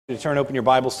To turn open your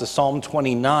Bibles to Psalm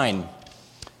 29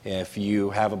 if you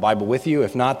have a Bible with you.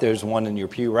 If not, there's one in your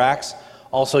pew racks.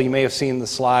 Also, you may have seen the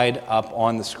slide up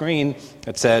on the screen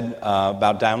that said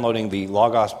about downloading the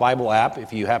Logos Bible app.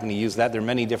 If you happen to use that, there are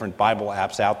many different Bible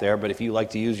apps out there, but if you like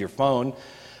to use your phone,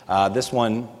 this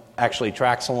one actually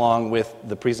tracks along with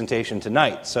the presentation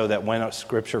tonight, so that when a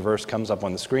scripture verse comes up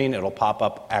on the screen, it'll pop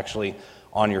up actually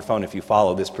on your phone if you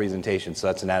follow this presentation. So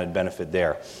that's an added benefit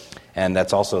there. And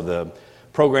that's also the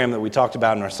program that we talked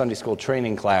about in our Sunday school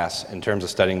training class in terms of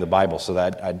studying the Bible, so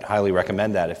that I'd highly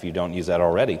recommend that if you don't use that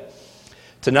already.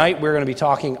 Tonight we're going to be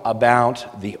talking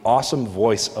about the awesome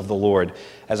voice of the Lord.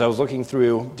 As I was looking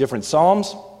through different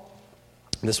Psalms,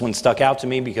 this one stuck out to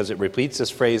me because it repeats this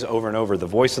phrase over and over, the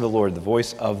voice of the Lord, the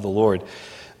voice of the Lord.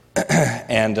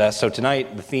 And so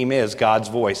tonight the theme is God's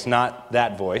voice, not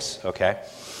that voice, okay?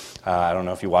 I don't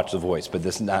know if you watch The Voice, but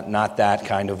this is not that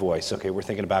kind of voice. Okay, we're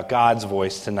thinking about God's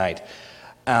voice tonight.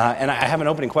 And I have an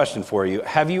opening question for you.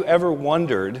 Have you ever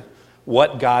wondered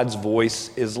what God's voice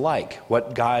is like?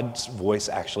 What God's voice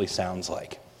actually sounds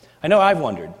like? I know I've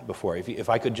wondered before. If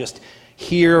I could just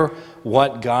hear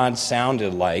what God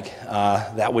sounded like,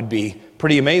 that would be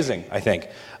pretty amazing, I think.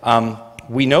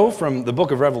 We know from the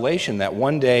book of Revelation that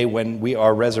one day when we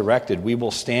are resurrected, we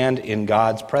will stand in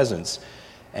God's presence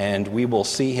and we will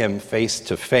see Him face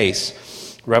to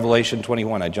face. Revelation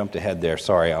 21, I jumped ahead there.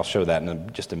 Sorry, I'll show that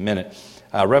in just a minute.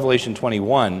 Revelation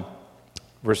 21,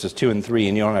 verses 2 and 3,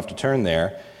 and you don't have to turn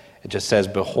there. It just says,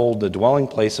 "Behold, the dwelling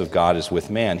place of God is with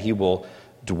man. He will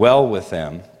dwell with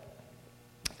them."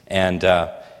 And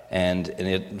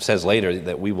it says later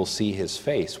that we will see His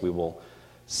face. We will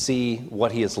see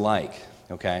what He is like.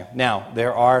 Okay. Now,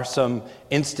 there are some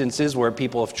instances where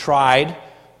people have tried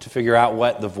to figure out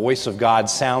what the voice of God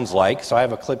sounds like. So I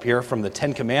have a clip here from the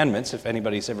Ten Commandments, if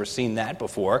anybody's ever seen that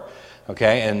before.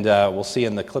 Okay, and we'll see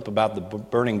in the clip about the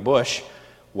burning bush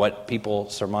what people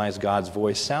surmise God's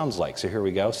voice sounds like. So here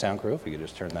we go, sound crew, if you could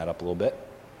just turn that up a little bit.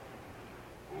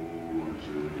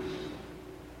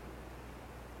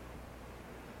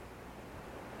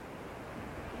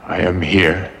 I am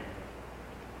here.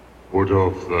 Put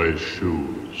off thy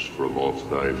shoes from off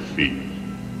thy feet,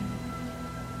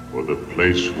 for the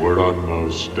place whereon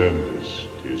thou standest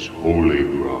is holy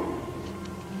ground.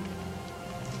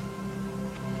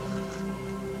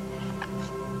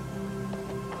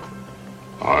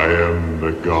 I am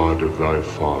the God of thy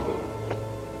father,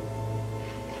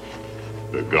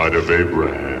 the God of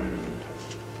Abraham,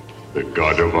 the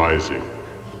God of Isaac,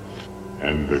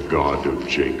 and the God of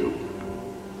Jacob.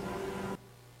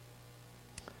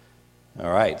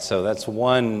 All right, so that's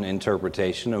one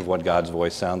interpretation of what God's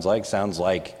voice sounds like. Sounds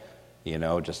like,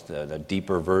 just a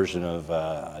deeper version of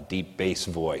a deep bass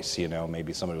voice,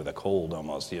 maybe somebody with a cold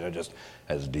almost, just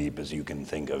as deep as you can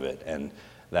think of it. And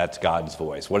that's God's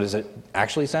voice. What does it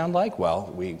actually sound like?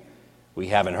 Well, we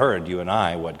haven't heard, you and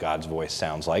I, what God's voice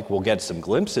sounds like. We'll get some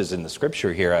glimpses in the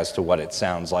scripture here as to what it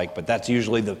sounds like, but that's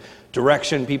usually the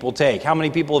direction people take. How many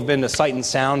people have been to Sight and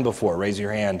Sound before? Raise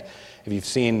your hand. If you've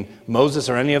seen Moses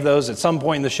or any of those, at some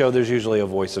point in the show there's usually a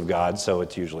voice of God, so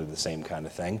it's usually the same kind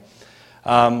of thing.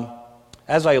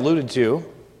 As I alluded to,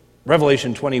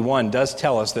 Revelation 21 does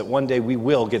tell us that one day we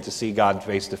will get to see God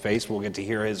face to face. We'll get to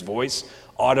hear His voice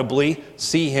audibly,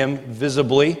 see Him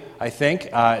visibly, I think.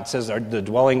 It says the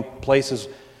dwelling places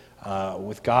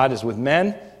with God is with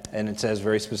men, and it says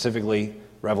very specifically,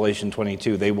 Revelation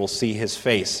 22, they will see His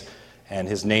face, and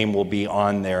His name will be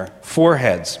on their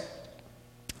foreheads.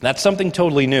 That's something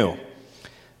totally new,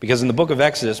 because in the book of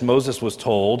Exodus, Moses was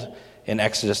told in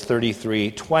Exodus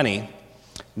 33:20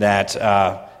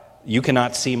 that you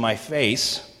cannot see my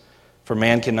face, for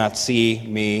man cannot see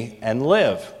me and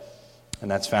live. And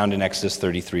that's found in Exodus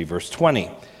 33, verse 20.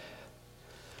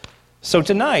 So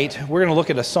tonight, we're going to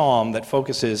look at a psalm that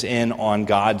focuses in on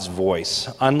God's voice.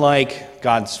 Unlike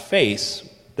God's face,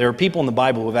 there are people in the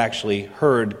Bible who have actually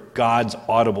heard God's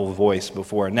audible voice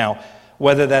before. Now,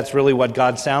 whether that's really what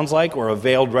God sounds like or a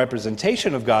veiled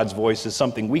representation of God's voice is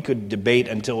something we could debate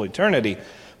until eternity.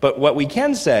 But what we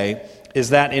can say is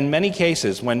that in many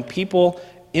cases, when people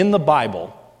in the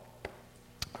Bible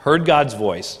heard God's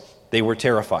voice, they were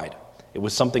terrified. It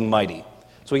was something mighty.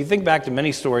 So you think back to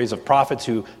many stories of prophets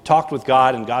who talked with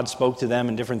God and God spoke to them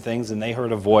in different things and they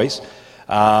heard a voice.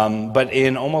 But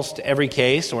in almost every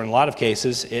case, or in a lot of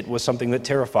cases, it was something that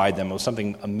terrified them. It was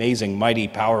something amazing, mighty,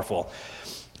 powerful.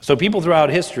 So people throughout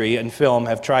history and film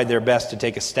have tried their best to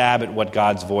take a stab at what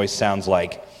God's voice sounds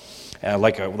like.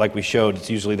 Like we showed, it's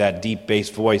usually that deep bass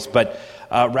voice. But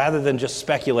rather than just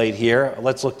speculate here,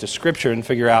 let's look to Scripture and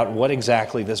figure out what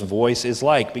exactly this voice is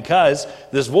like, because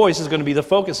this voice is going to be the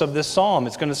focus of this psalm.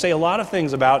 It's going to say a lot of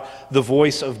things about the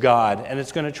voice of God, and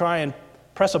it's going to try and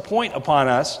press a point upon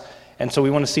us, and so we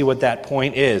want to see what that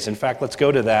point is. In fact, let's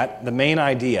go to that, the main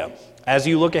idea. As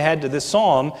you look ahead to this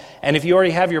psalm, and if you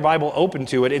already have your Bible open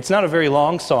to it, it's not a very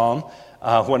long psalm.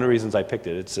 One of the reasons I picked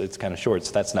it, it's kind of short,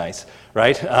 so that's nice,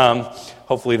 right?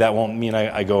 Hopefully that won't mean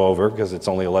I go over, because it's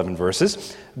only 11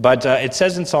 verses. But it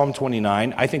says in Psalm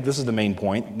 29, I think this is the main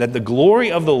point, that the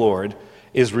glory of the Lord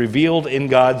is revealed in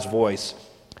God's voice,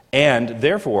 and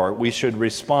therefore we should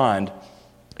respond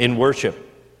in worship.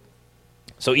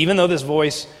 So even though this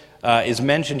voice is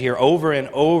mentioned here over and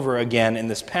over again in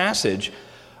this passage,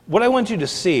 what I want you to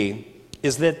see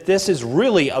is that this is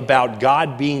really about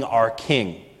God being our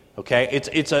King. Okay,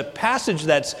 it's a passage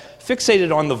that's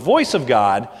fixated on the voice of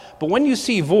God, but when you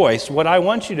see voice, what I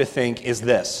want you to think is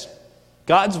this: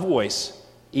 God's voice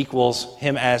equals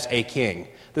him as a king.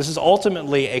 This is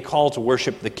ultimately a call to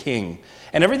worship the King.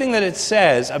 And everything that it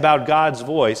says about God's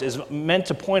voice is meant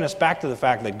to point us back to the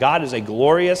fact that God is a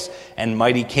glorious and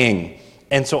mighty King.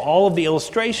 And so all of the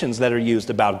illustrations that are used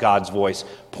about God's voice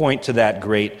point to that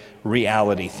great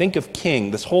reality. Think of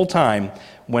King this whole time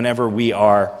whenever we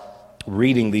are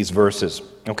reading these verses.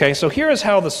 Okay, so here is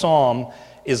how the psalm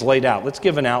is laid out. Let's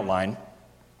give an outline.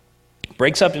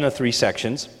 Breaks up into 3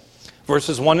 sections.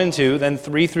 Verses 1 and 2, then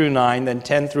 3 through 9, then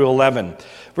 10 through 11.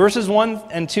 Verses 1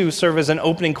 and 2 serve as an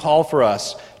opening call for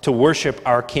us to worship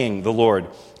our King, the Lord.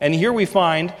 And here we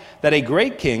find that a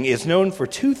great king is known for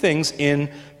 2 things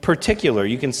in particular.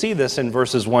 You can see this in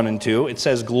verses 1 and 2. It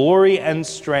says glory and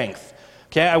strength.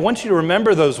 Okay, I want you to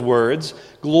remember those words,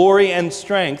 glory and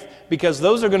strength, because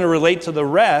those are going to relate to the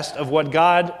rest of what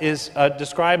God is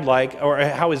described like, or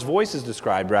how his voice is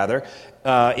described, rather,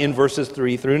 in verses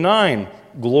 3 through 9.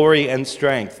 Glory and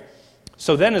strength.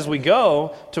 So then as we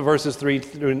go to verses 3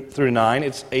 through 9,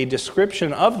 it's a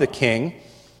description of the King,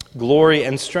 glory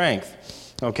and strength.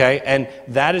 Okay, and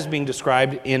that is being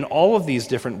described in all of these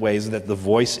different ways that the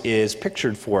voice is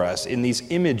pictured for us, in these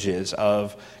images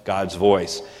of God's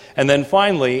voice. And then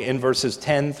finally, in verses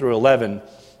 10 through 11,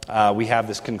 we have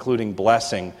this concluding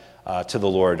blessing to the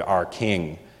Lord, our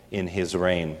King, in his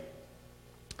reign.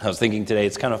 I was thinking today,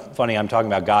 it's kind of funny I'm talking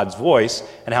about God's voice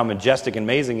and how majestic and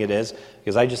amazing it is,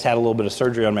 because I just had a little bit of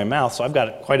surgery on my mouth, so I've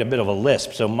got quite a bit of a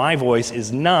lisp. So my voice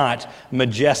is not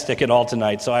majestic at all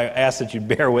tonight, so I ask that you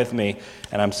bear with me,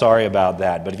 and I'm sorry about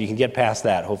that. But if you can get past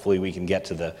that, hopefully we can get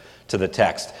to the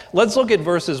text. Let's look at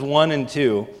verses 1 and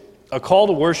 2, a call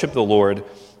to worship the Lord,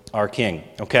 our King.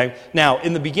 Okay? Now,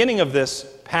 in the beginning of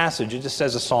this passage, it just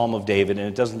says a Psalm of David, and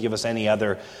it doesn't give us any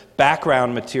other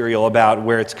background material about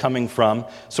where it's coming from.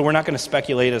 So we're not going to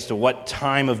speculate as to what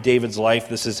time of David's life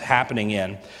this is happening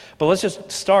in. But let's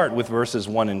just start with verses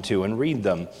 1 and 2 and read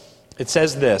them. It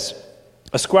says this: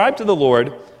 Ascribe to the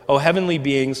Lord, O heavenly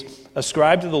beings,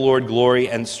 ascribe to the Lord glory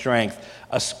and strength.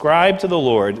 Ascribe to the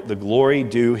Lord the glory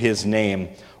due his name.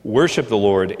 Worship the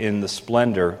Lord in the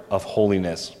splendor of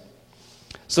holiness.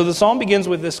 So the psalm begins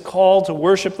with this call to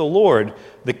worship the Lord,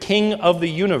 the King of the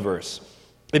universe.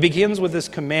 It begins with this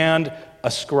command,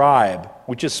 ascribe,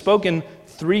 which is spoken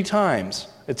 3 times.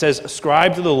 It says,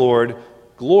 ascribe to the Lord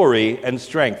glory and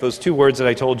strength, those 2 words that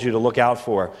I told you to look out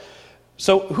for.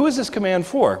 So who is this command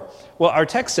for? Well, our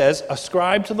text says,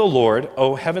 ascribe to the Lord,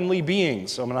 O heavenly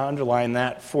beings. So I'm going to underline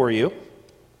that for you.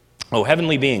 O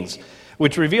heavenly beings,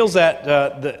 which reveals that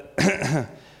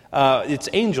it's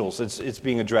angels it's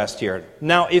being addressed here.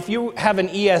 Now, if you have an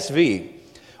ESV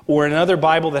or another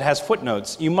Bible that has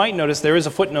footnotes, you might notice there is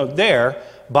a footnote there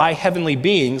by heavenly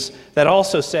beings that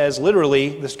also says,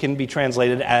 literally, this can be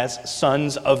translated as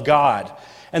sons of God.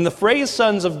 And the phrase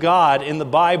sons of God in the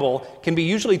Bible can be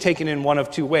usually taken in one of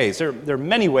 2 ways. There are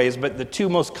many ways, but the 2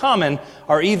 most common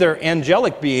are either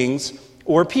angelic beings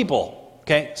or people.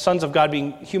 Okay, sons of God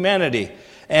being humanity.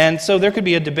 And so there could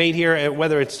be a debate here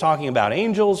whether it's talking about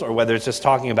angels or whether it's just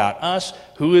talking about us.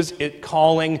 Who is it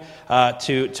calling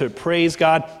to praise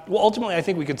God? Well, ultimately, I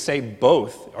think we could say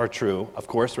both are true, of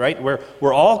course, right?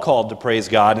 We're all called to praise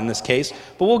God in this case,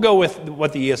 but we'll go with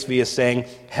what the ESV is saying,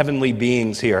 heavenly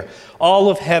beings here. All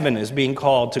of heaven is being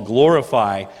called to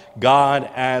glorify God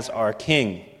as our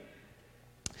King.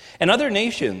 And other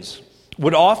nations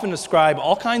would often ascribe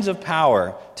all kinds of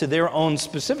power to their own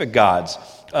specific gods.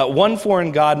 One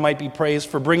foreign god might be praised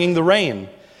for bringing the rain,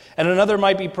 and another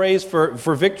might be praised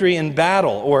for victory in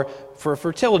battle or for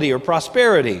fertility or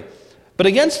prosperity. But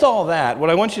against all that, what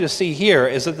I want you to see here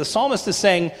is that the psalmist is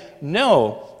saying,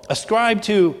 no, ascribe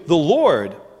to the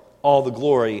Lord all the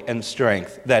glory and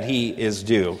strength that he is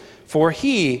due, for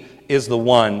he is the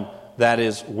one that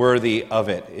is worthy of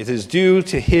it. It is due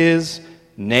to his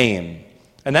name.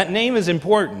 And that name is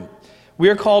important. We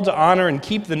are called to honor and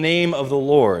keep the name of the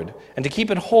Lord and to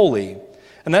keep it holy.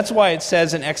 And that's why it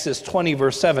says in Exodus 20,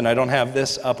 verse 7, I don't have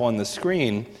this up on the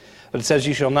screen, but it says,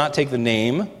 you shall not take the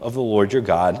name of the Lord your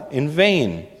God in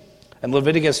vain. And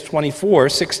Leviticus 24,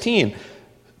 16,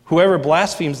 whoever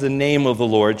blasphemes the name of the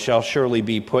Lord shall surely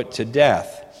be put to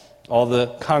death. All the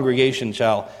congregation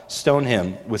shall stone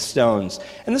him with stones.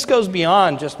 And this goes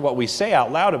beyond just what we say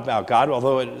out loud about God,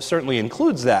 although it certainly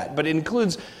includes that. But it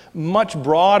includes much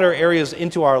broader areas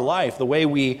into our life, the way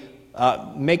we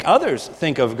make others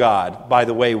think of God by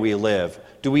the way we live.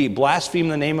 Do we blaspheme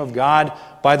the name of God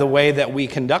by the way that we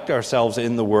conduct ourselves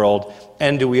in the world?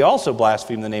 And do we also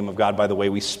blaspheme the name of God by the way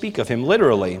we speak of him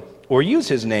literally or use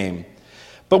his name?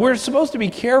 But we're supposed to be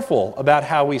careful about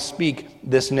how we speak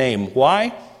this name.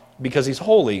 Why? Because he's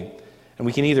holy, and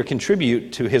we can either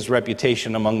contribute to his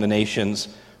reputation among the nations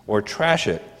or trash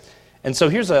it. And so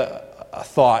here's a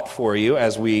thought for you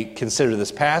as we consider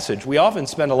this passage. We often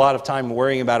spend a lot of time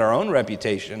worrying about our own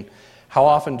reputation. How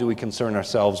often do we concern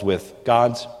ourselves with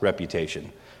God's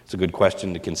reputation? It's a good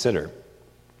question to consider.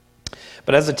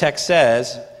 But as the text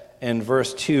says in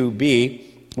verse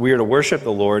 2b, we are to worship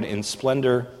the Lord in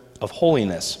splendor of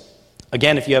holiness.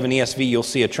 Again, if you have an ESV, you'll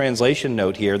see a translation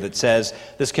note here that says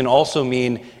this can also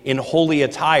mean in holy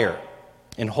attire.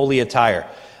 In holy attire.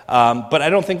 But I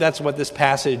don't think that's what this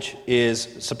passage is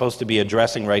supposed to be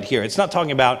addressing right here. It's not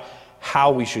talking about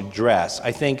how we should dress.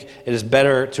 I think it is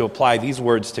better to apply these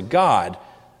words to God,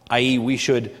 i.e. we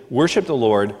should worship the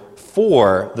Lord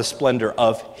for the splendor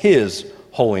of his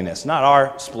holiness. Not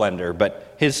our splendor,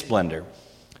 but his splendor.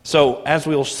 So, as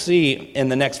we'll see in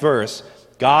the next verse,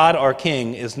 God, our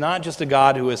King, is not just a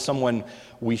God who is someone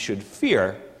we should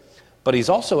fear, but he's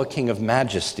also a King of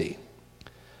majesty.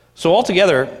 So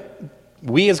altogether,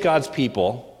 we as God's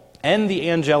people and the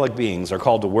angelic beings are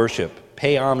called to worship,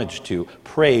 pay homage to,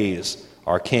 praise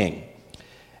our King.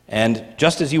 And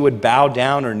just as you would bow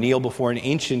down or kneel before an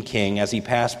ancient king as he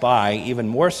passed by, even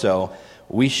more so,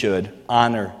 we should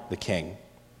honor the King.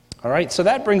 All right, so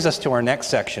that brings us to our next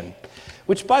section.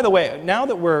 Which, by the way, now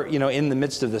that we're in the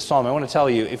midst of this psalm, I want to tell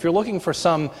you, if you're looking for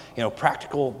some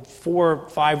practical 4 or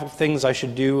 5 things I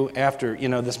should do after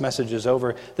this message is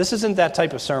over, this isn't that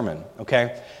type of sermon.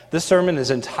 Okay, this sermon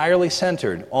is entirely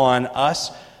centered on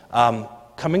us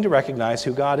coming to recognize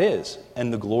who God is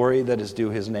and the glory that is due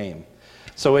his name.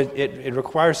 So it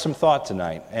requires some thought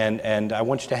tonight, and I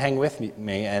want you to hang with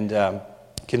me and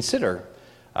consider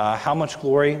how much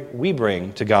glory we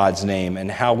bring to God's name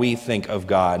and how we think of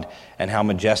God and how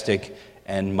majestic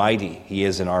and mighty he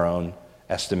is in our own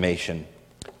estimation.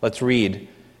 Let's read,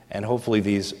 and hopefully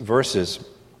these verses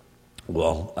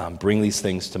will bring these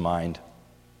things to mind.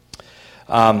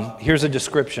 Here's a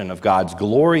description of God's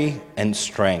glory and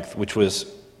strength, which was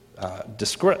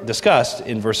discussed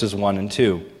in verses 1 and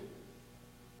 2.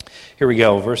 Here we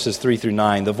go, verses 3 through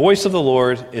 9. The voice of the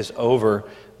Lord is over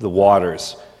the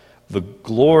waters. The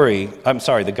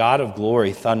God of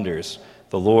glory thunders,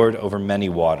 the Lord over many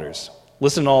waters.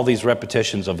 Listen to all these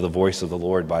repetitions of the voice of the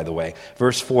Lord, by the way.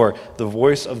 Verse 4, the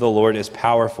voice of the Lord is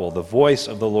powerful. The voice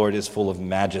of the Lord is full of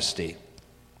majesty.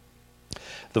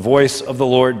 The voice of the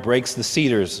Lord breaks the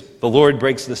cedars. The Lord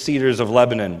breaks the cedars of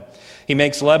Lebanon. He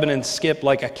makes Lebanon skip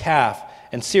like a calf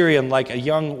and Syrian like a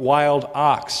young wild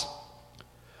ox.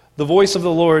 The voice of the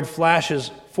Lord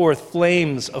flashes forth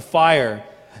flames of fire.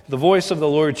 The voice of the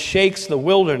Lord shakes the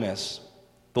wilderness.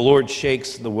 The Lord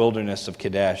shakes the wilderness of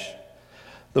Kadesh.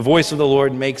 The voice of the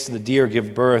Lord makes the deer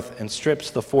give birth and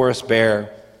strips the forest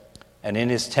bare. And in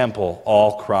his temple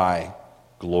all cry,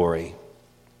 glory.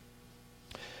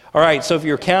 All right, so if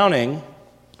you're counting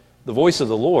the voice of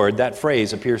the Lord, that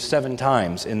phrase appears 7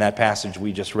 times in that passage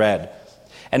we just read.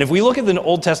 And if we look at the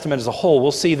Old Testament as a whole,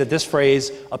 we'll see that this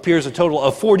phrase appears a total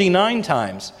of 49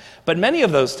 times. But many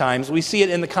of those times, we see it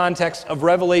in the context of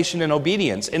revelation and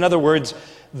obedience. In other words,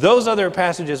 those other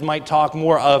passages might talk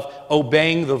more of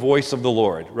obeying the voice of the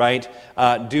Lord, right?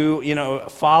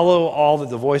 Follow all that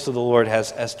the voice of the Lord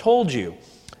has told you.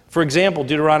 For example,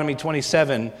 Deuteronomy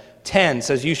 27:10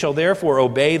 says, you shall therefore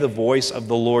obey the voice of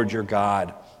the Lord your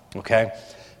God. Okay?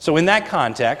 So in that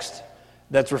context,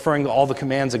 that's referring to all the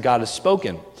commands that God has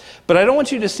spoken. But I don't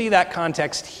want you to see that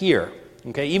context here.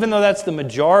 Okay, even though that's the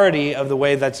majority of the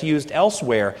way that's used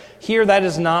elsewhere, here that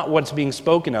is not what's being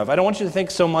spoken of. I don't want you to think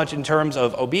so much in terms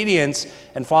of obedience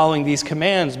and following these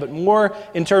commands, but more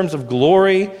in terms of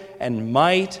glory and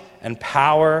might and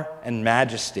power and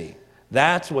majesty.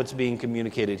 That's what's being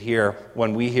communicated here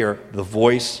when we hear the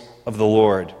voice of the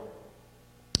Lord.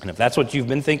 And if that's what you've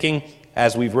been thinking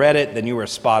as we've read it, then you are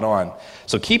spot on.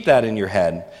 So keep that in your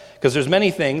head, because there's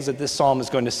many things that this psalm is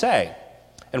going to say.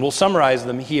 And we'll summarize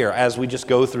them here as we just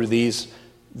go through these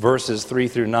verses 3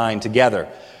 through 9 together.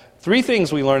 3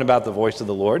 things we learn about the voice of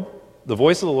the Lord. The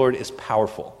voice of the Lord is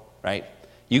powerful, right?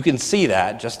 You can see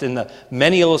that just in the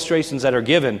many illustrations that are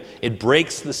given. It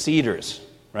breaks the cedars,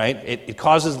 right? It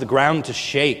causes the ground to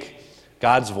shake.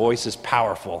 God's voice is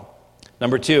powerful.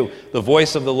 Number 2, the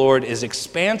voice of the Lord is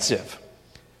expansive.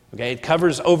 Okay, it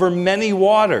covers over many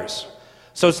waters.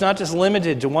 So it's not just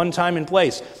limited to one time and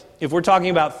place. If we're talking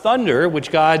about thunder, which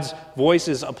God's voice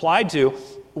is applied to,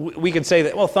 we could say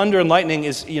that, well, thunder and lightning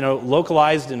is,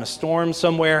 localized in a storm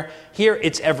somewhere. Here,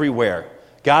 it's everywhere.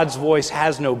 God's voice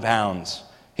has no bounds.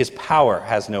 His power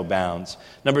has no bounds.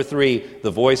 Number 3,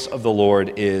 the voice of the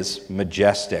Lord is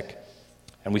majestic.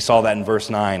 And we saw that in verse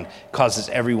 9. It causes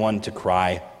everyone to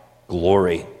cry,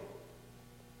 glory.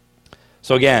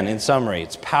 So again, in summary,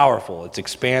 it's powerful, it's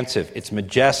expansive, it's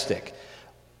majestic.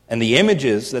 And the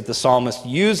images that the psalmist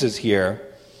uses here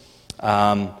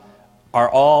are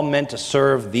all meant to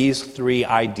serve these 3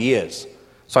 ideas.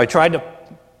 So I tried to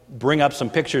bring up some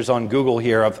pictures on Google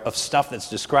here of stuff that's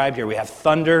described here. We have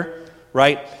thunder,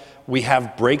 right? We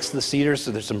have breaks the cedars,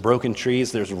 so there's some broken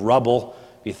trees. There's rubble,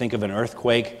 if you think of an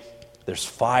earthquake. There's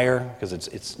fire, because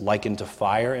it's likened to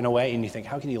fire in a way. And you think,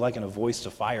 how can you liken a voice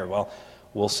to fire? Well,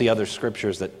 we'll see other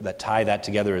scriptures that tie that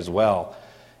together as well.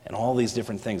 And all these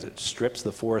different things. It strips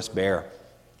the forest bare.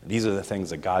 These are the things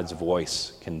that God's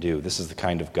voice can do. This is the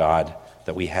kind of God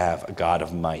that we have, a God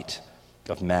of might,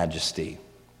 of majesty,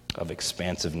 of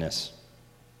expansiveness.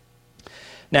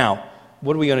 Now,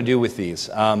 what are we going to do with these?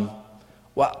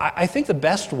 Well, I think the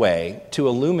best way to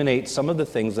illuminate some of the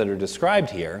things that are described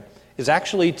here is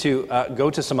actually to go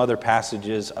to some other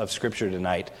passages of Scripture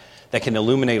tonight that can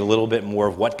illuminate a little bit more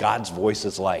of what God's voice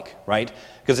is like, right?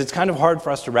 Because it's kind of hard for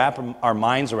us to wrap our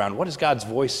minds around what does God's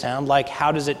voice sound like?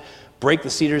 How does it break the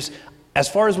cedars? As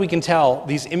far as we can tell,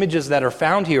 these images that are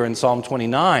found here in Psalm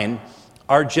 29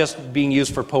 are just being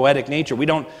used for poetic nature. We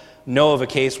don't know of a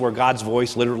case where God's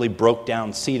voice literally broke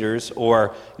down cedars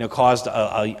or caused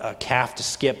a calf to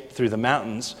skip through the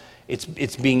mountains.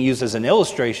 It's being used as an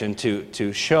illustration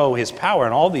to show his power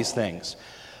and all these things.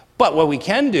 But what we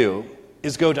can do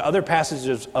is go to other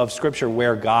passages of Scripture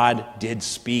where God did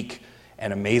speak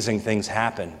and amazing things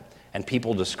happen, and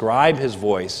people describe his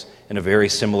voice in a very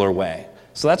similar way.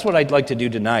 So that's what I'd like to do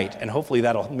tonight, and hopefully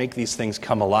that'll make these things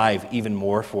come alive even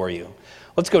more for you.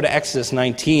 Let's go to Exodus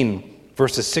 19,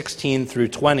 verses 16 through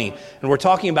 20, and we're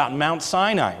talking about Mount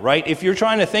Sinai, right? If you're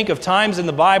trying to think of times in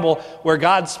the Bible where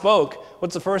God spoke,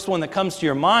 what's the first one that comes to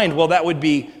your mind? Well, that would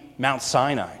be Mount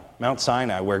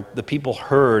Sinai, where the people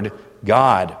heard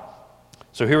God.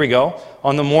 So here we go.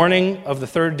 On the morning of the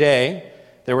 3rd day,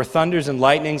 there were thunders and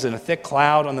lightnings and a thick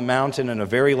cloud on the mountain and a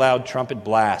very loud trumpet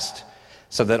blast,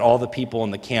 so that all the people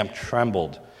in the camp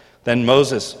trembled. Then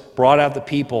Moses brought out the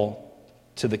people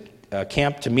to the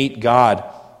camp to meet God,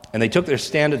 and they took their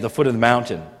stand at the foot of the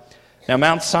mountain. Now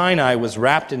Mount Sinai was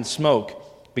wrapped in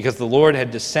smoke, because the Lord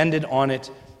had descended on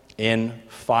it in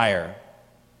fire.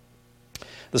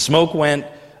 The smoke went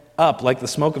up like the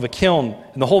smoke of a kiln,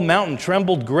 and the whole mountain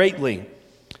trembled greatly.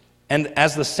 And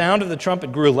as the sound of the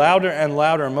trumpet grew louder and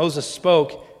louder, Moses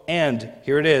spoke, and,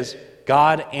 here it is,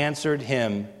 God answered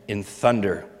him in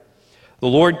thunder. The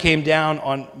Lord came down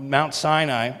on Mount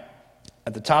Sinai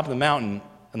at the top of the mountain,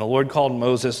 and the Lord called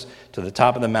Moses to the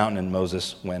top of the mountain, and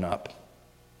Moses went up.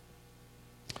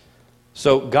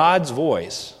 So God's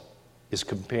voice is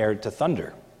compared to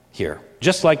thunder here.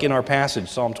 Just like in our passage,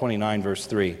 Psalm 29, verse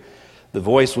 3, the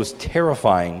voice was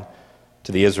terrifying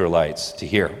to the Israelites to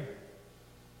hear.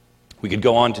 We could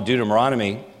go on to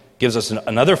Deuteronomy, gives us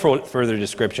another further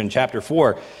description, chapter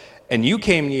 4. And you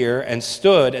came near and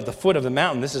stood at the foot of the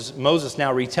mountain. This is Moses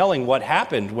now retelling what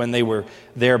happened when they were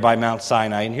there by Mount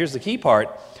Sinai. And here's the key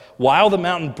part. While the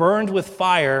mountain burned with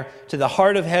fire to the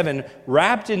heart of heaven,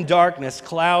 wrapped in darkness,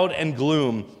 cloud, and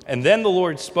gloom. And then the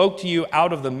Lord spoke to you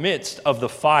out of the midst of the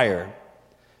fire.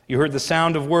 You heard the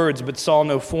sound of words, but saw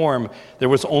no form. There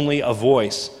was only a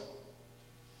voice.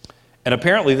 And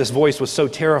apparently this voice was so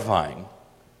terrifying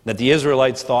that the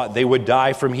Israelites thought they would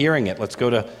die from hearing it. Let's go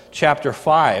to chapter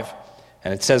 5,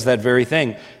 and it says that very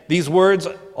thing. These words,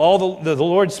 the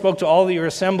Lord spoke to all your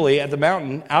assembly at the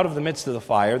mountain out of the midst of the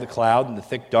fire, the cloud, and the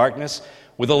thick darkness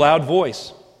with a loud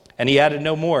voice. And he added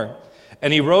no more.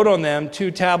 And he wrote on them 2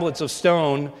 tablets of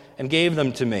stone and gave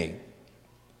them to me.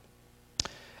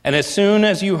 And as soon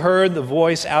as you heard the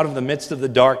voice out of the midst of the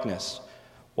darkness,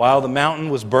 while the mountain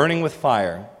was burning with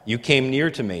fire, you came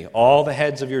near to me, all the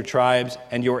heads of your tribes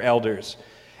and your elders.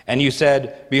 And you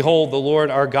said, behold, the Lord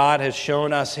our God has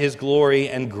shown us his glory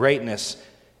and greatness.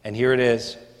 And here it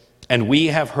is. And we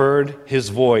have heard his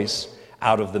voice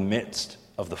out of the midst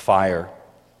of the fire.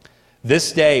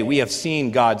 This day we have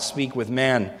seen God speak with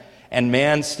man, and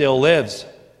man still lives.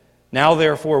 Now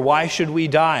therefore, why should we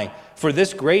die? For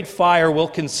this great fire will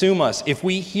consume us. If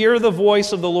we hear the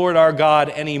voice of the Lord our God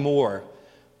anymore,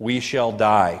 we shall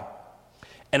die.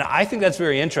 And I think that's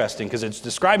very interesting because it's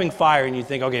describing fire, and you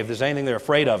think, okay, if there's anything they're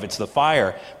afraid of, it's the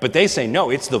fire. But they say, no,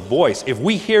 it's the voice. If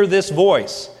we hear this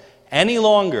voice any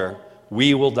longer,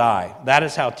 we will die. That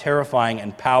is how terrifying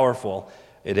and powerful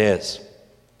it is.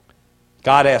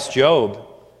 God asked Job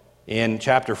in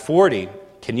chapter 40,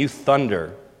 can you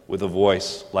thunder with a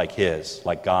voice like his,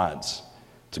 like God's?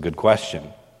 It's a good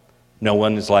question. No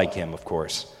one is like him, of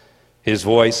course. His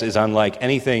voice is unlike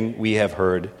anything we have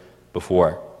heard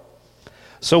before.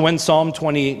 So when Psalm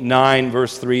 29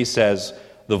 verse 3 says,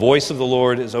 the voice of the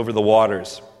Lord is over the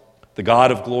waters, the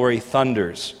God of glory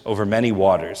thunders over many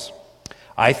waters,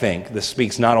 I think this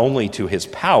speaks not only to his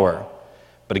power,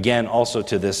 but again also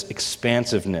to this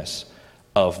expansiveness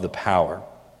of the power.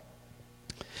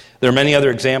 There are many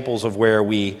other examples of where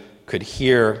we could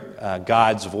hear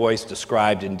God's voice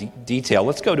described in detail.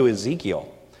 Let's go to Ezekiel.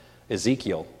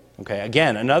 Okay,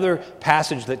 again, another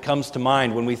passage that comes to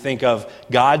mind when we think of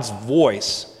God's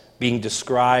voice being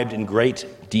described in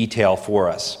great detail for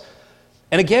us.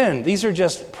 And again, these are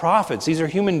just prophets. These are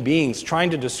human beings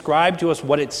trying to describe to us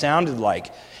what it sounded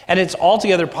like. And it's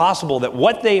altogether possible that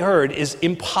what they heard is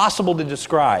impossible to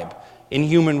describe in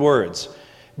human words.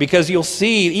 Because you'll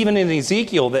see, even in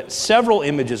Ezekiel, that several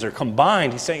images are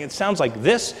combined. He's saying it sounds like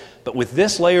this, but with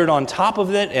this layered on top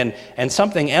of it and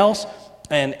something else.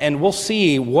 And we'll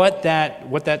see what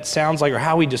that sounds like or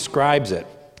how he describes it.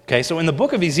 Okay, so in the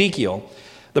book of Ezekiel,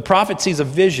 the prophet sees a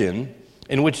vision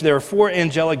in which there are 4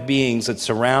 angelic beings that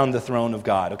surround the throne of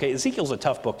God. Okay, Ezekiel's a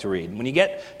tough book to read. When you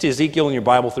get to Ezekiel in your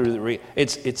Bible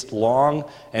it's long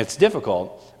and it's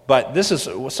difficult. But this is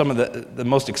some of the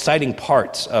most exciting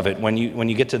parts of it when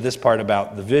you get to this part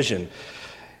about the vision.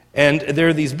 And there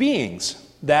are these beings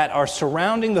that are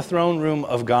surrounding the throne room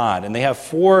of God, and they have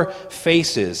 4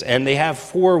 faces, and they have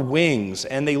 4 wings,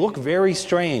 and they look very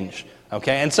strange.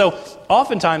 Okay, and so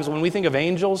oftentimes when we think of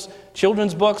angels,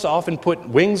 children's books often put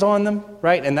wings on them,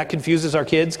 right? And that confuses our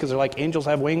kids because they're like, angels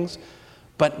have wings,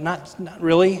 but not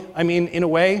really. I mean, in a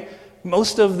way,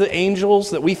 most of the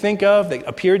angels that we think of that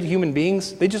appear to human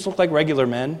beings, they just look like regular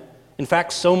men. In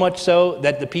fact, so much so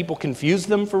that the people confuse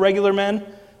them for regular men.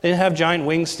 They didn't have giant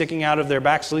wings sticking out of their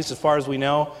backs, at least as far as we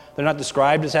know. They're not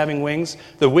described as having wings.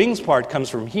 The wings part comes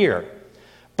from here.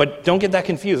 But don't get that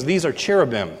confused. These are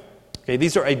cherubim. Okay,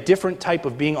 these are a different type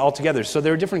of being altogether. So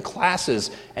there are different classes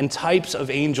and types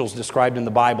of angels described in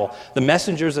the Bible. The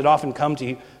messengers that often come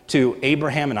to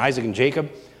Abraham and Isaac and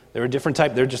Jacob, they're a different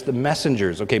type. They're just the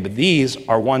messengers. Okay, but these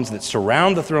are ones that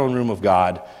surround the throne room of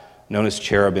God, known as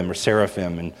cherubim or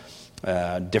seraphim,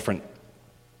 and different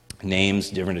names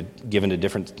given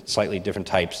to slightly different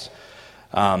types.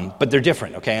 But they're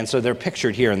different, okay? And so they're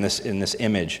pictured here in this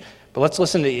image. But let's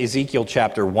listen to Ezekiel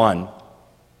chapter 1.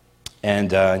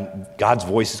 And God's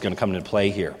voice is going to come into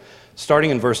play here. Starting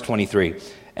in verse 23.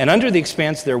 And under the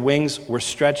expanse their wings were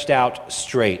stretched out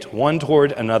straight, one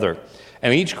toward another.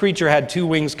 And each creature had 2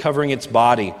 wings covering its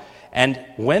body. And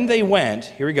when they went,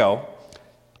 here we go,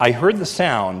 I heard the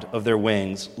sound of their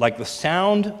wings, like the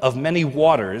sound of many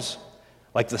waters,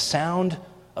 like the sound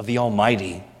of the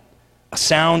Almighty, a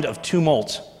sound of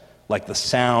tumult, like the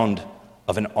sound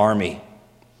of an army.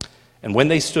 And when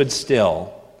they stood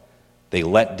still, they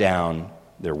let down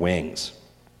their wings.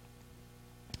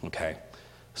 Okay,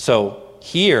 so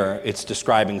here it's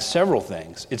describing several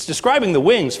things. It's describing the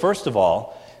wings, first of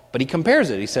all, but he compares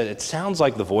it. He said it sounds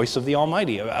like the voice of the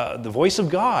Almighty, the voice of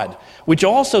God, which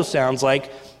also sounds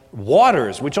like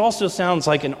waters, which also sounds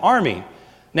like an army.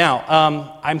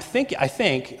 Now, I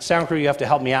think, sound crew, you have to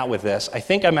help me out with this. I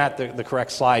think I'm at the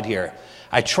correct slide here.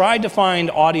 I tried to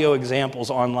find audio examples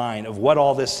online of what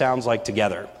all this sounds like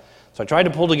together. So I tried to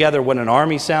pull together what an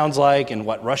army sounds like and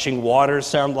what rushing waters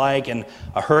sound like and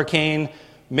a hurricane,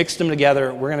 mixed them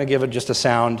together. We're going to give it just a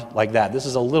sound like that. This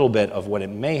is a little bit of what it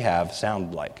may have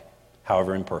sounded like,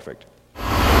 however imperfect.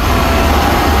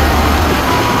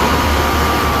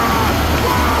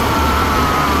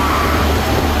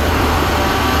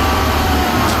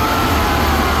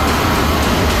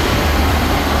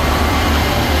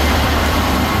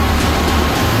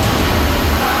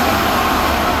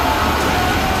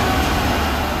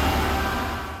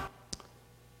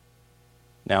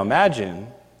 Now imagine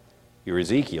you're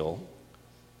Ezekiel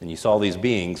and you saw these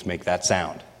beings make that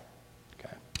sound.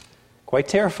 Okay. Quite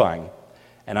terrifying.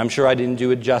 and I'm sure I didn't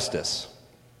do it justice,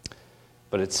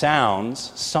 but it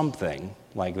sounds something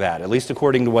like that, at least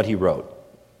according to what he wrote,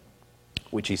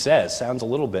 which he says sounds a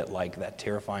little bit like that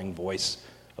terrifying voice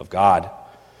of God.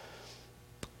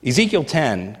 Ezekiel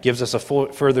 10 gives us a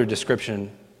further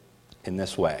description in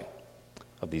this way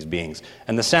of these beings.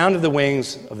 And the sound of the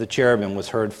wings of the cherubim was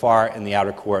heard far in the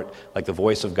outer court, like the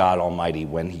voice of God Almighty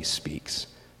when he speaks.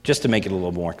 Just to make it a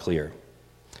little more clear.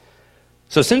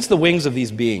 So since the wings of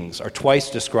these beings are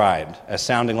twice described as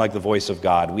sounding like the voice of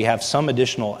God, we have some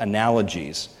additional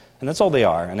analogies, and that's all they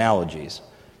are, analogies,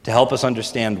 to help us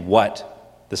understand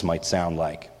what this might sound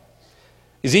like.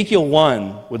 Ezekiel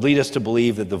 1 would lead us to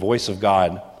believe that the voice of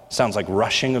God sounds like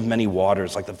rushing of many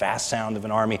waters, like the vast sound of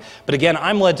an army. But again,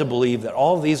 I'm led to believe that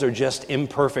all of these are just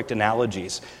imperfect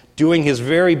analogies, doing his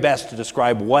very best to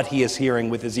describe what he is hearing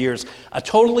with his ears. A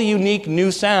totally unique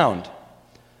new sound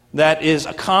that is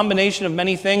a combination of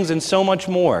many things and so much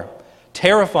more.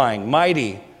 Terrifying,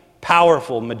 mighty,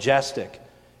 powerful, majestic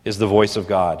is the voice of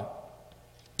God.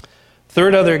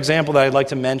 Third other example that I'd like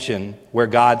to mention where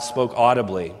God spoke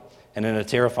audibly and in a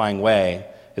terrifying way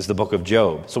is the book of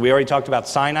Job. So we already talked about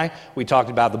Sinai, we talked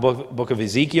about the book of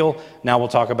Ezekiel, now we'll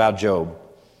talk about Job.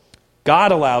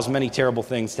 God allows many terrible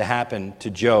things to happen to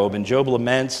Job, and Job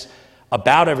laments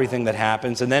about everything that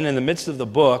happens, and then in the midst of the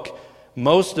book,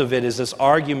 most of it is this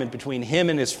argument between him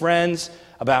and his friends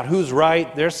about who's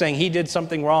right. They're saying he did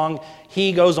something wrong.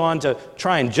 He goes on to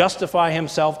try and justify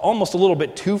himself almost a little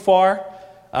bit too far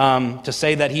to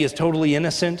say that he is totally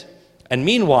innocent. And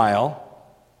meanwhile,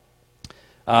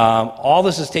 all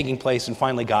this is taking place, and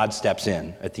finally God steps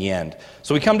in at the end.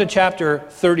 So we come to chapter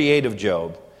 38 of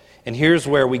Job, and here's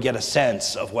where we get a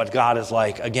sense of what God is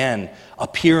like, again,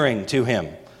 appearing to him.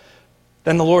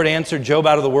 Then the Lord answered Job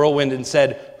out of the whirlwind and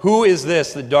said, "Who is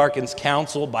this that darkens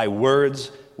counsel by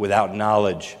words without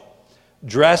knowledge?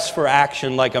 Dress for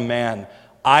action like a man.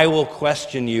 I will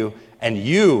question you, and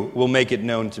you will make it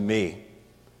known to me."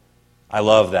 I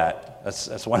love that.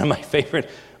 That's one of my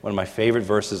favorite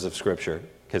verses of Scripture,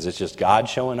 because it's just God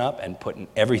showing up and putting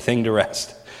everything to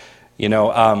rest. You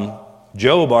know,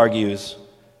 Job argues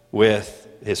with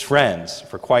his friends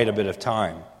for quite a bit of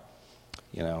time.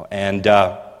 You know, and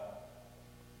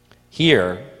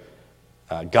here,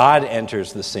 God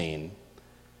enters the scene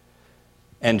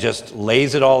and just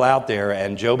lays it all out there,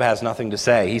 and Job has nothing to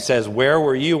say. He says, "Where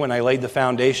were you when I laid the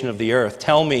foundation of the earth?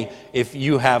 Tell me if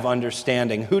you have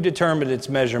understanding. Who determined its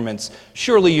measurements?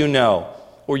 Surely you know.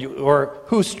 Or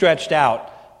who stretched out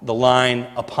the line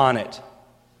upon it?"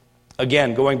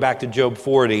 Again, going back to Job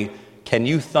 40, can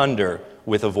you thunder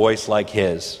with a voice like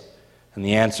his? And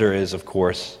the answer is, of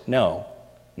course, no.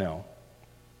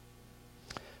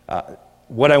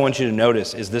 What I want you to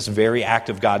notice is this very act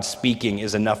of God speaking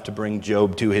is enough to bring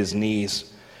Job to his knees.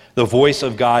 The voice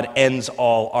of God ends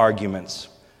all arguments.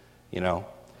 You know,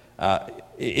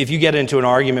 if you get into an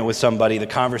argument with somebody, the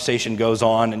conversation goes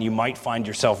on, and you might find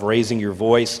yourself raising your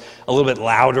voice a little bit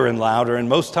louder and louder. And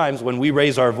most times when we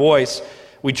raise our voice,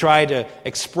 we try to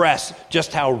express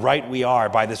just how right we are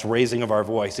by this raising of our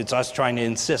voice. It's us trying to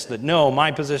insist that, no,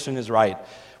 my position is right.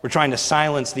 We're trying to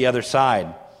silence the other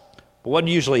side. But what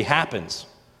usually happens?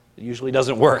 It usually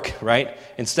doesn't work, right?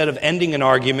 Instead of ending an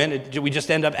argument, we just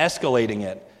end up escalating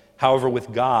it. However,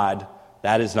 with God,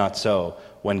 that is not so.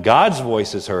 When God's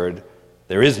voice is heard,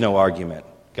 there is no argument.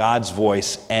 God's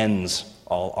voice ends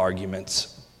all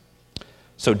arguments.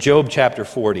 So Job chapter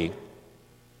 40,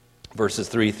 verses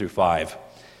 3 through 5.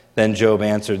 Then Job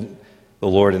answered the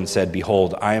Lord and said,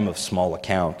 "Behold, I am of small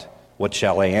account. What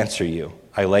shall I answer you?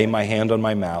 I lay my hand on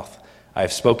my mouth. I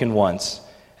have spoken once,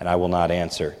 and I will not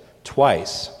answer.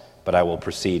 Twice, but I will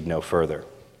proceed no further."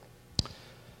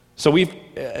 So we've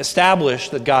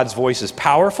established that God's voice is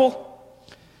powerful.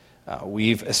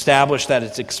 We've established that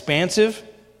it's expansive.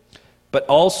 But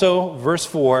also, verse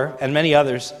 4 and many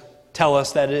others tell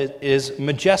us that it is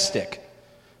majestic.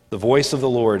 The voice of the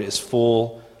Lord is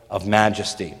full of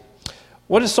majesty.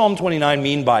 What does Psalm 29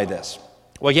 mean by this?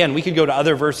 Well, again, we could go to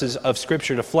other verses of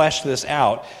Scripture to flesh this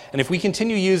out. And if we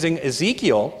continue using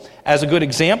Ezekiel as a good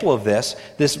example of this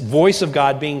voice of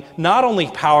God being not only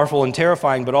powerful and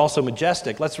terrifying, but also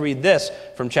majestic, let's read this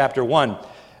from chapter 1.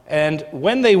 "And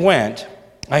when they went,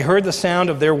 I heard the sound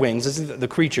of their wings," this is the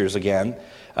creatures again,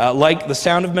 "like the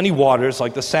sound of many waters,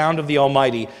 like the sound of the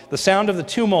Almighty, the sound of the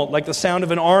tumult, like the sound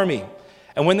of an army.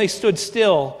 And when they stood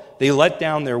still, they let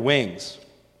down their wings."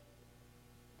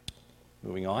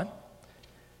 Moving on.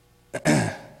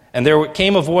 "And there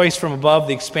came a voice from above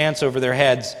the expanse over their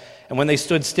heads, and when they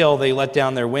stood still, they let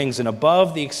down their wings. And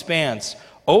above the expanse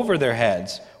over their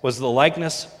heads was the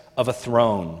likeness of a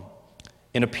throne,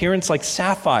 in appearance like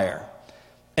sapphire.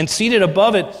 And seated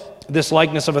above it, this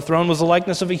likeness of a throne was the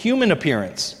likeness of a human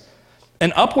appearance.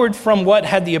 And upward from what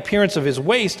had the appearance of his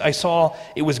waist, I saw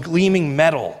it was gleaming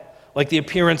metal, like the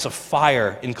appearance of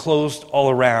fire enclosed all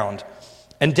around.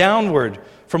 And downward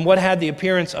from what had the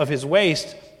appearance of his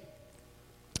waist,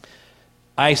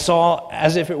 I saw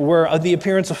as if it were the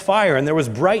appearance of fire, and there was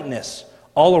brightness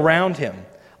all around him.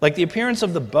 Like the appearance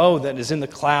of the bow that is in the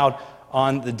cloud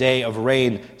on the day of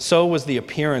rain, so was the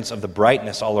appearance of the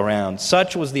brightness all around.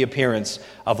 Such was the appearance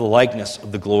of the likeness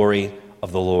of the glory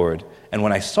of the Lord. And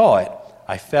when I saw it,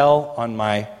 I fell on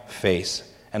my face,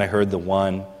 and I heard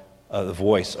the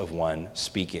voice of one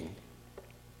speaking.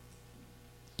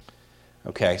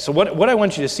 Okay, so what I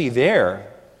want you to see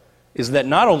there is that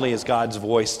not only is God's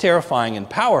voice terrifying and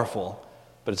powerful,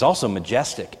 but it's also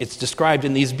majestic. It's described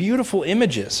in these beautiful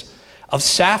images of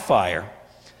sapphire,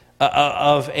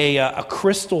 of a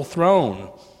crystal throne,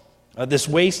 this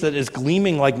waist that is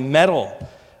gleaming like metal,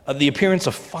 the appearance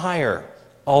of fire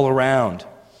all around.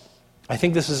 I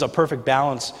think this is a perfect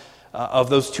balance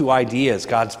of those two ideas,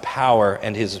 God's power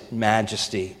and his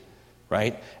majesty,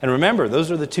 right? And remember, those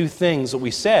are the two things that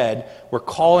we said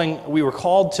we were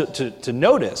called to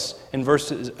notice in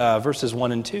verses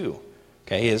 1 and 2,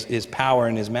 okay, his power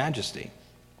and his majesty.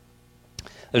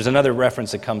 There's another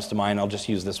reference that comes to mind. I'll just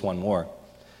use this one more.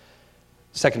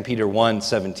 2 Peter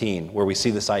 1:17, where we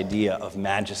see this idea of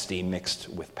majesty mixed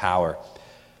with power.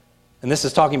 And this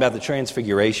is talking about the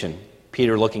transfiguration.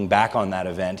 Peter, looking back on that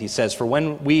event, he says, "For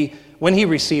when he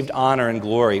received honor and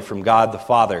glory from God the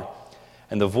Father,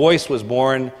 and the voice was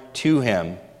borne to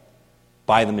him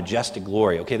by the majestic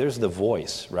glory." Okay, there's the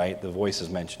voice, right? The voice is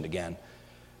mentioned again.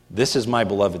 "This is my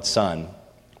beloved Son,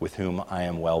 with whom I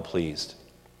am well pleased."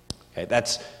 Okay,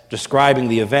 that's describing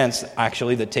the events,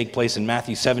 actually, that take place in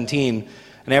Matthew 17.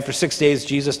 "And after 6 days,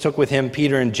 Jesus took with him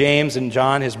Peter and James and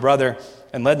John, his brother,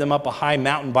 and led them up a high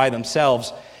mountain by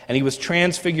themselves. And he was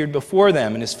transfigured before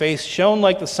them, and his face shone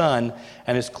like the sun,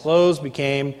 and his clothes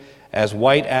became as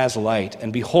white as light.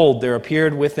 And behold, there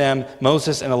appeared with them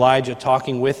Moses and Elijah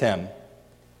talking with him.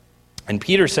 And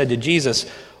Peter said to Jesus,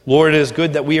 'Lord, it is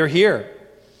good that we are here.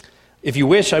 If you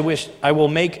wish, I will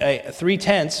make 3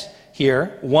 tents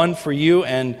here, one for you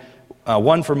and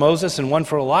one for Moses and one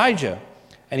for Elijah.'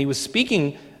 And he was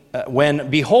speaking when,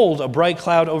 behold, a bright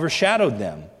cloud overshadowed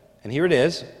them. And here it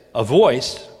is, a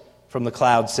voice from the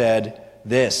cloud said,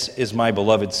 'This is my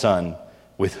beloved Son,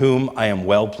 with whom I am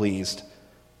well pleased.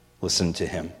 Listen to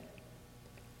him.'"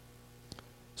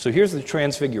 So here's the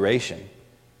transfiguration,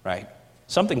 right?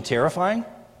 Something terrifying,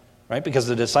 right? Because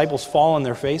the disciples fall on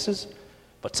their faces,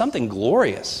 but something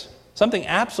glorious, something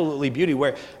absolutely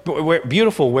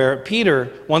beautiful, where Peter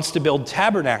wants to build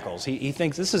tabernacles. He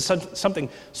thinks this is something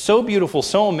so beautiful,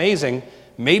 so amazing,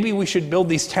 maybe we should build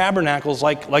these tabernacles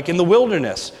like in the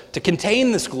wilderness to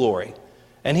contain this glory.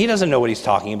 And he doesn't know what he's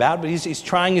talking about, but he's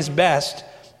trying his best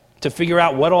to figure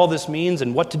out what all this means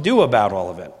and what to do about all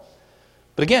of it.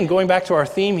 But again, going back to our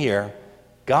theme here,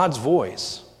 God's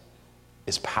voice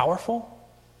is powerful,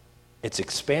 it's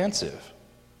expansive,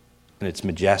 and it's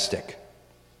majestic.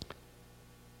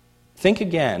 Think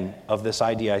again of this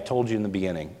idea I told you in the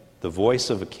beginning, the voice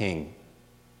of a king,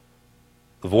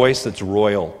 the voice that's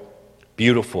royal,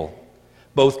 beautiful,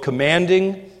 both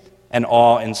commanding and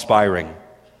awe-inspiring,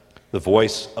 the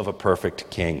voice of a perfect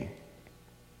king.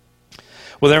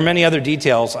 Well, there are many other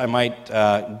details I might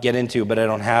get into, but I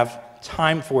don't have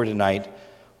time for tonight.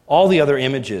 All the other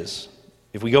images,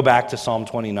 if we go back to Psalm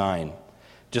 29,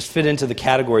 just fit into the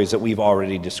categories that we've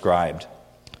already described.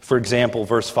 For example,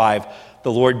 verse 5,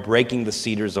 the Lord breaking the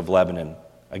cedars of Lebanon,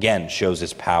 again, shows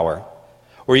his power.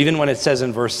 Or even when it says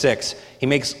in verse 6, he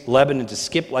makes Lebanon to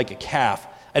skip like a calf.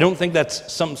 I don't think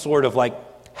that's some sort of like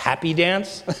happy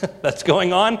dance that's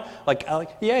going on. Like,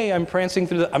 yay, I'm prancing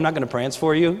through I'm not going to prance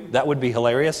for you. That would be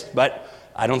hilarious, but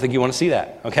I don't think you want to see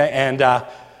that, okay? And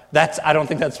I don't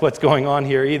think that's what's going on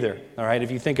here either, all right? If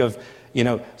you think of,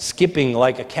 skipping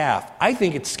like a calf, I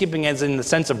think it's skipping as in the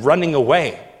sense of running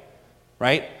away,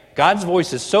 right? God's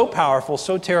voice is so powerful,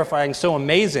 so terrifying, so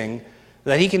amazing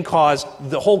that he can cause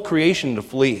the whole creation to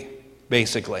flee,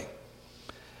 basically.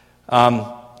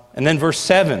 And then verse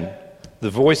 7, the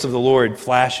voice of the Lord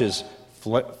flashes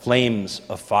flames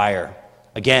of fire.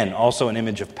 Again, also an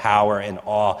image of power and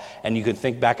awe. And you could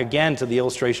think back again to the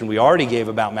illustration we already gave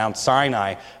about Mount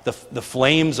Sinai, the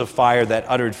flames of fire that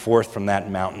uttered forth from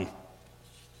that mountain.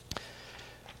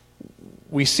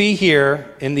 We see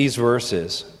here in these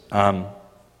verses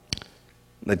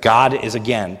that God is,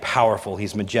 again, powerful.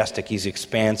 He's majestic. He's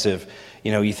expansive.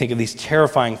 You think of these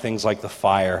terrifying things like the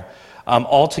fire.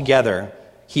 Altogether,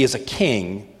 he is a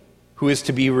king who is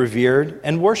to be revered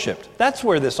and worshiped. That's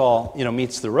where this all,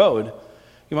 meets the road.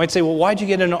 You might say, well, why'd you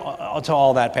get into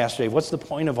all that, Pastor Dave? What's the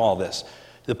point of all this?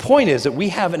 The point is that we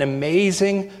have an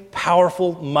amazing,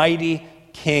 powerful, mighty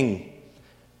king.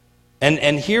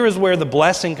 And here is where the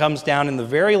blessing comes down in the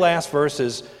very last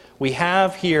verses we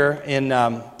have here in,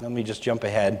 let me just jump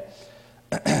ahead.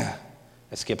 I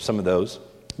skipped some of those.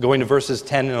 Going to verses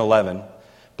 10 and 11.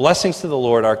 Blessings to the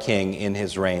Lord our King in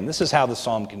his reign. This is how the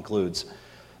psalm concludes.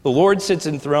 The Lord sits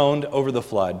enthroned over the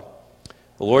flood.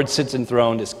 The Lord sits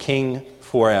enthroned as King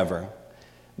forever.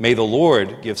 May the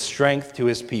Lord give strength to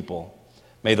his people.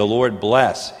 May the Lord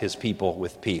bless his people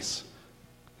with peace.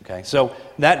 Okay, so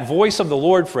that voice of the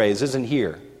Lord phrase isn't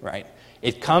here, right?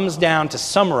 It comes down to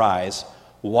summarize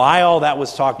why all that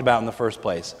was talked about in the first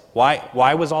place.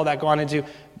 Why was all that gone into?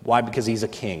 Why? Because he's a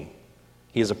king.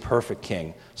 He is a perfect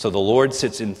king. So the Lord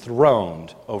sits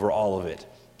enthroned over all of it.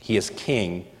 He is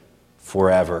king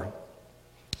forever.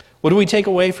 What do we take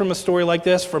away from a story like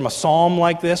this, from a psalm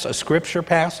like this, a scripture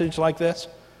passage like this?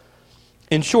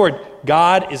 In short,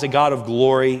 God is a God of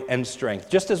glory and strength,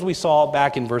 just as we saw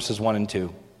back in verses 1 and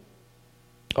 2.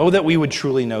 Oh, that we would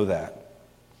truly know that.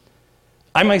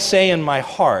 I might say in my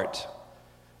heart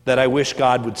that I wish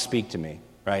God would speak to me,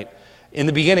 right? In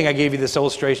the beginning, I gave you this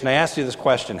illustration. I asked you this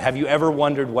question. Have you ever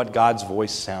wondered what God's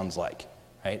voice sounds like,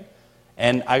 right?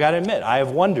 And I got to admit, I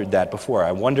have wondered that before.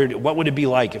 I wondered, what would it be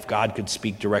like if God could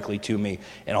speak directly to me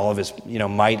in all of his,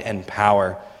 might and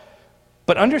power?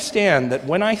 But understand that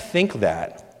when I think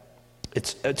that,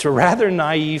 it's a rather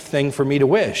naive thing for me to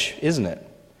wish, isn't it?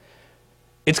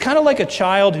 It's kind of like a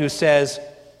child who says,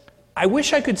 I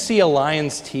wish I could see a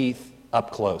lion's teeth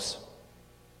up close.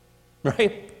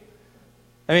 Right?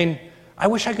 I mean, I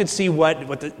wish I could see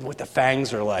what the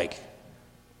fangs are like.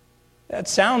 That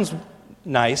sounds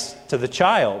nice to the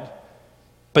child,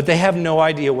 but they have no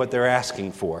idea what they're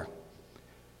asking for,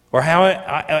 or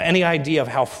any idea of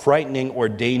how frightening or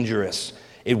dangerous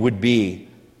it would be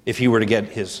if he were to get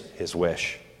his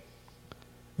wish.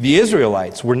 The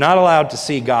Israelites were not allowed to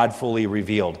see God fully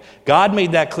revealed. God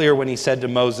made that clear when he said to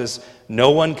Moses,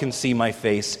 "No one can see my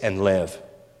face and live."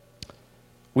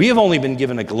 We have only been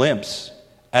given a glimpse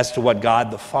as to what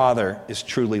God the Father is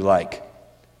truly like.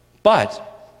 But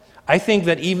I think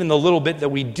that even the little bit that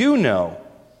we do know,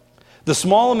 the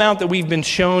small amount that we've been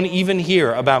shown even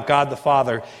here about God the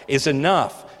Father, is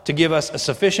enough to give us a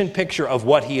sufficient picture of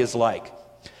what he is like.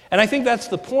 And I think that's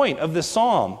the point of this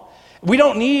psalm. We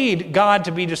don't need God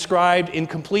to be described in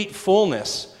complete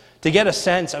fullness to get a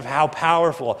sense of how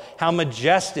powerful, how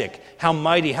majestic, how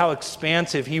mighty, how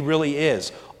expansive he really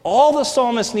is. All the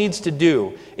psalmist needs to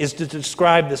do is to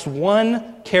describe this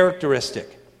one characteristic,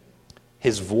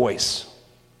 his voice.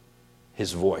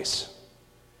 His voice.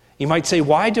 You might say,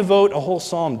 why devote a whole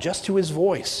psalm just to his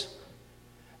voice?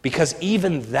 Because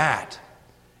even that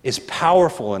is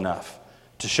powerful enough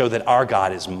to show that our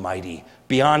God is mighty,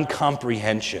 beyond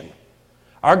comprehension.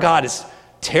 Our God is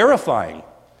terrifying,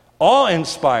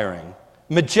 awe-inspiring,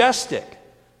 majestic,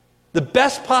 the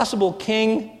best possible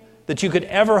king that you could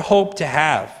ever hope to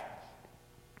have.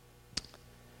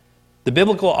 The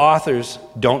biblical authors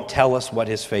don't tell us what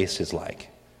his face is like,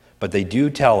 but they do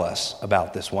tell us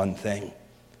about this one thing,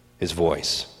 his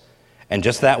voice. And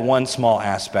just that one small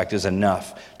aspect is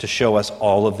enough to show us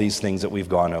all of these things that we've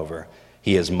gone over.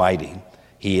 He is mighty.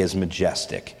 He is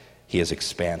majestic. He is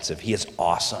expansive. He is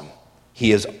awesome.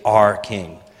 He is our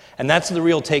king. And that's the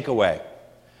real takeaway.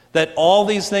 That all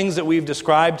these things that we've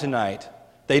described tonight,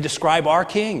 they describe our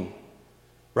king,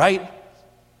 right?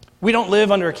 We don't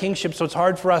live under a kingship, so it's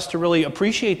hard for us to really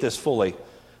appreciate this fully.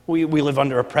 We live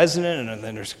under a president, and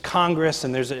then there's Congress,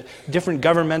 and there's a different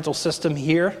governmental system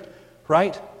here,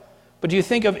 right? But do you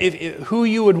think of who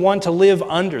you would want to live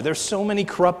under? There's so many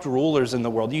corrupt rulers in the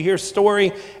world. You hear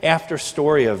story after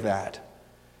story of that.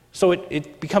 So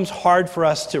it becomes hard for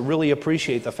us to really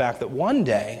appreciate the fact that one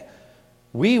day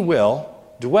we will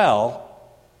dwell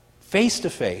face to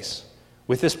face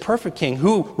with this perfect king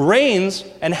who reigns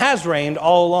and has reigned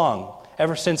all along,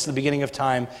 ever since the beginning of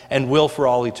time, and will for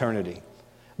all eternity.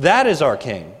 That is our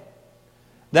king.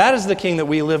 That is the king that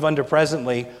we live under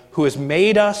presently, who has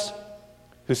made us,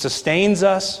 who sustains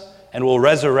us, and will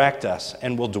resurrect us,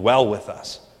 and will dwell with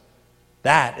us.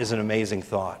 That is an amazing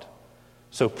thought.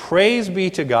 So praise be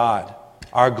to God,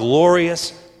 our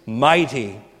glorious,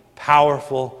 mighty,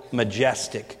 powerful,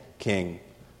 majestic king.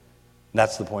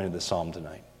 That's the point of this psalm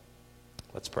tonight.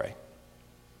 Let's pray.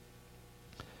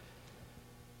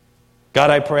 God,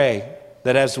 I pray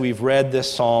that as we've read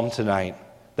this psalm tonight,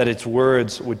 that its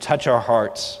words would touch our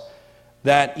hearts,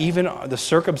 that even the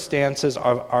circumstances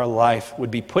of our life would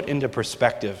be put into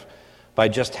perspective by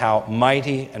just how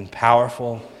mighty and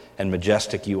powerful and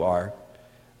majestic you are.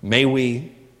 May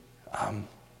we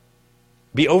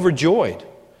be overjoyed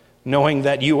knowing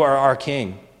that you are our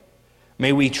King.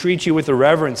 May we treat you with the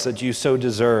reverence that you so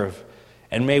deserve.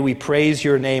 And may we praise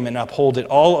your name and uphold it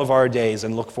all of our days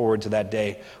and look forward to that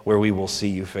day where we will see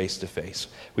you face to face.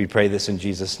 We pray this in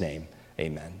Jesus' name.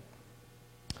 Amen.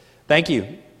 Thank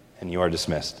you, and you are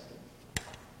dismissed.